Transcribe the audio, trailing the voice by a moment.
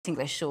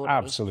English, surely.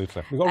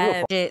 Absolutely. We've got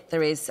a real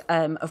there is,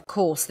 of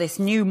course, this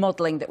new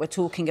modelling that we're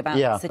talking about.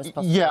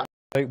 Yeah.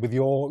 With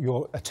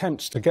your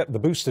attempts to get the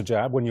booster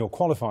jab when you're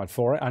qualified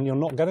for it, and you're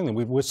not getting them.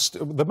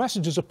 The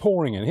messages are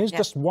pouring in. Here's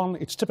just one.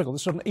 It's typical.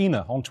 This is from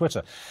Ina on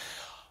Twitter.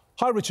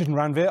 Hi, Richard and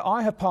Ranvir.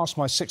 I have passed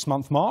my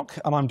 6-month mark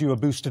and I'm due a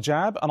booster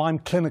jab, and I'm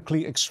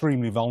clinically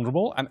extremely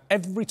vulnerable. And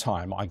every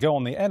time I go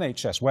on the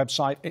NHS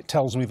website, it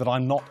tells me that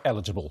I'm not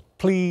eligible.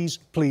 Please,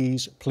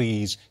 please,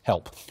 please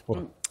help.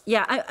 Well,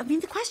 yeah, I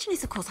mean, the question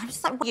is, of course, I'm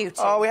just like, you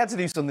two. Oh, we had to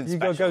do something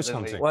special. You go ghost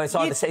hunting. Well, it's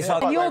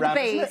either you're the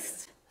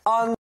beast.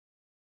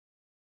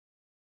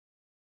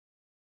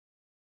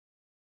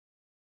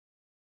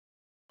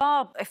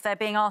 If they're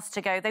being asked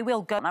to go, they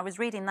will go. And I was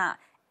reading that.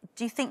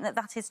 Do you think that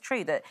that is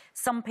true, that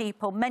some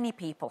people, many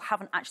people,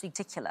 haven't actually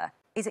particular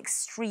is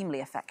extremely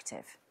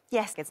effective?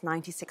 Yes, it's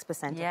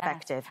 96%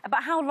 effective.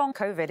 But how long?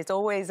 COVID, it's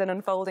always an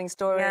unfolding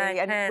story,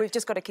 and we've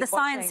just got to keep the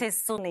watching. science is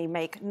suddenly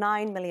make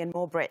 9 million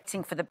more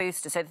Brits for the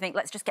booster, so they think,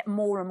 let's just get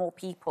more and more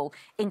people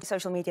into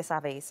social media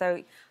savvy.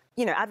 So,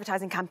 you know,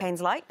 advertising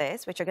campaigns like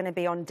this, which are going to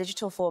be on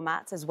digital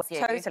formats as well.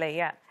 Totally,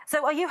 yeah.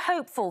 So are you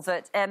hopeful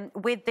that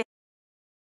with this